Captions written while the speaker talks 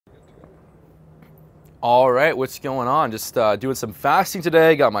All right, what's going on? Just doing some fasting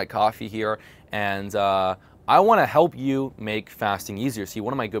today. Got my coffee here, and I want to help you make fasting easier. See,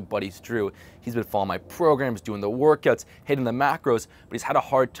 one of my good buddies, Drew, he's been following my programs, doing the workouts, hitting the macros, but he's had a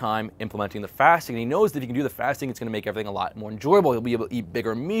hard time implementing the fasting. And he knows that if you can do the fasting, it's going to make everything a lot more enjoyable. He'll be able to eat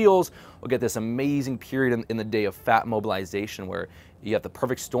bigger meals. We'll get this amazing period in the day of fat mobilization where you have the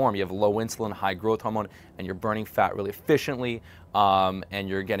perfect storm. You have low insulin, high growth hormone, and you're burning fat really efficiently, and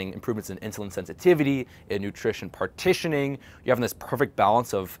you're getting improvements in insulin sensitivity, in nutrition partitioning. You're having this perfect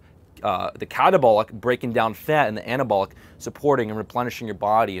balance of the catabolic breaking down fat and the anabolic supporting and replenishing your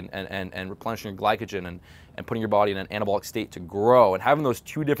body and replenishing your glycogen and putting your body in an anabolic state to grow. And having those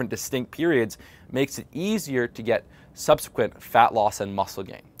two different distinct periods makes it easier to get subsequent fat loss and muscle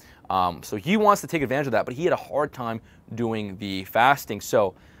gain. So he wants to take advantage of that, but he had a hard time doing the fasting.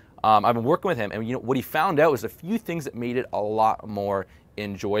 So I've been working with him, and what he found out was a few things that made it a lot more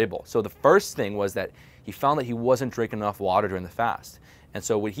enjoyable. So the first thing was that he found that he wasn't drinking enough water during the fast. And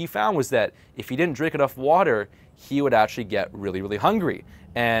so what he found was that if he didn't drink enough water, he would actually get really, really hungry.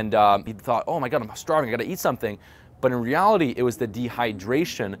 And he thought, oh my God, I'm starving, I gotta eat something. But in reality, it was the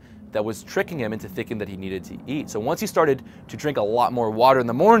dehydration that was tricking him into thinking that he needed to eat. So once he started to drink a lot more water in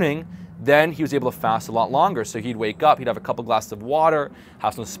the morning, then he was able to fast a lot longer. So he'd wake up, he'd have a couple glasses of water,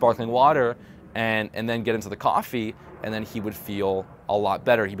 have some sparkling water, and then get into the coffee, and then he would feel a lot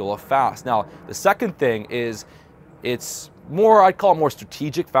better. He'd be able to fast. Now, the second thing is it's more, I'd call it more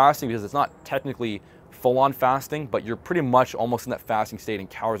strategic fasting because it's not technically full-on fasting, but you're pretty much almost in that fasting state and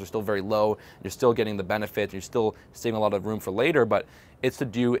calories are still very low. You're still getting the benefits. You're still saving a lot of room for later, but it's to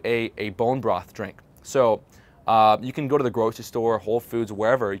do a bone broth drink. So you can go to the grocery store, Whole Foods,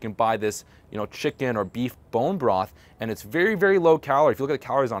 wherever. You can buy this, chicken or beef bone broth, and it's very, very low calorie. If you look at the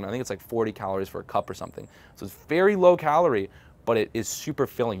calories on it, I think it's like 40 calories for a cup or something. So it's very low calorie, but it is super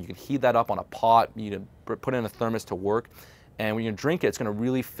filling. You can heat that up on a pot. You can put it in a thermos to work. And when you drink it, it's going to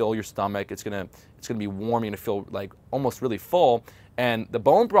really fill your stomach. It's going to be warm. You're going to feel like almost really full. And the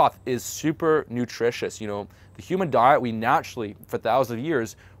bone broth is super nutritious. The human diet, we naturally, for thousands of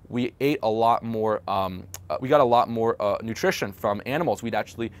years, we ate a lot more. We got a lot more nutrition from animals. We'd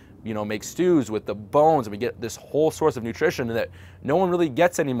actually, make stews with the bones, and we get this whole source of nutrition that no one really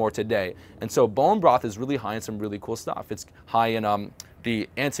gets anymore today. And so bone broth is really high in some really cool stuff. It's high in the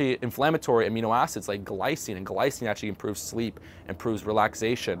anti-inflammatory amino acids like glycine, and glycine actually improves sleep, improves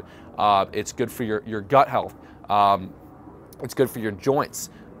relaxation. It's good for your gut health. It's good for your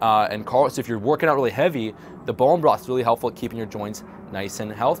joints. So if you're working out really heavy, the bone broth is really helpful at keeping your joints nice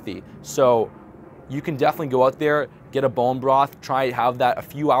and healthy. So you can definitely go out there, get a bone broth, try to have that a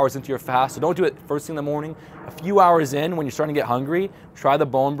few hours into your fast. So don't do it first thing in the morning. A few hours in, when you're starting to get hungry, try the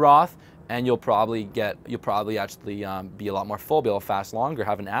bone broth, and you'll probably actually be a lot more full, be able to fast longer,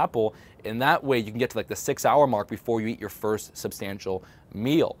 have an apple, and that way you can get to like the 6-hour mark before you eat your first substantial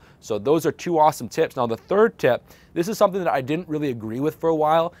meal. So those are two awesome tips. Now the third tip, this is something that I didn't really agree with for a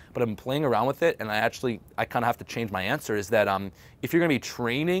while, but I've been playing around with it, and I kind of have to change my answer, is that if you're gonna be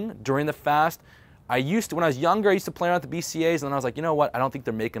training during the fast, when I was younger, I used to play around with the BCAAs, and then I was like, you know what, I don't think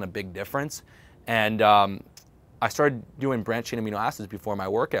they're making a big difference. And I started doing branched chain amino acids before my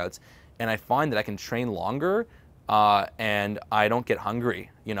workouts, and I find that I can train longer and I don't get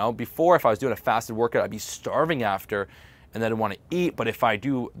hungry. Before, if I was doing a fasted workout, I'd be starving after and then I'd want to eat. But if I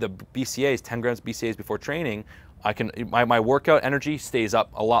do the BCAAs, 10 grams BCAAs before training, my workout energy stays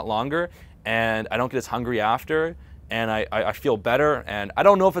up a lot longer, and I don't get as hungry after, and I feel better. And I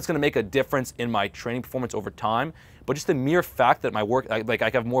don't know if it's going to make a difference in my training performance over time, but just the mere fact that I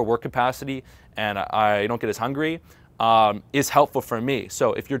have more work capacity and I don't get as hungry, is helpful for me.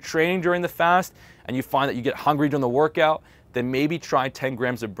 So if you're training during the fast and you find that you get hungry during the workout, then maybe try 10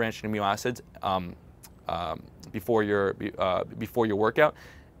 grams of branched amino acids before your workout,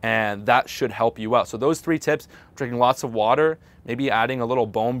 and that should help you out. So those 3 tips: drinking lots of water, maybe adding a little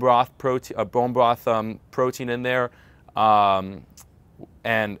bone broth protein in there, and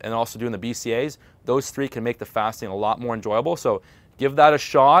also doing the BCAAs. Those 3 can make the fasting a lot more enjoyable. So give that a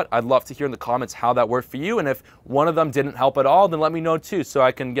shot. I'd love to hear in the comments how that worked for you, and if one of them didn't help at all, then let me know too, so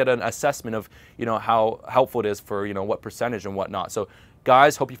I can get an assessment of how helpful it is for what percentage and whatnot. So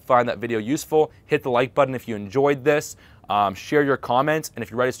guys, hope you find that video useful. Hit the like button if you enjoyed this. Share your comments, and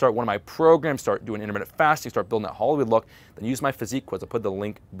if you're ready to start one of my programs, start doing intermittent fasting, start building that Hollywood look, then use my PHYSIQUE quiz. I'll put the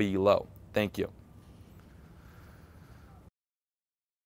link below. Thank you.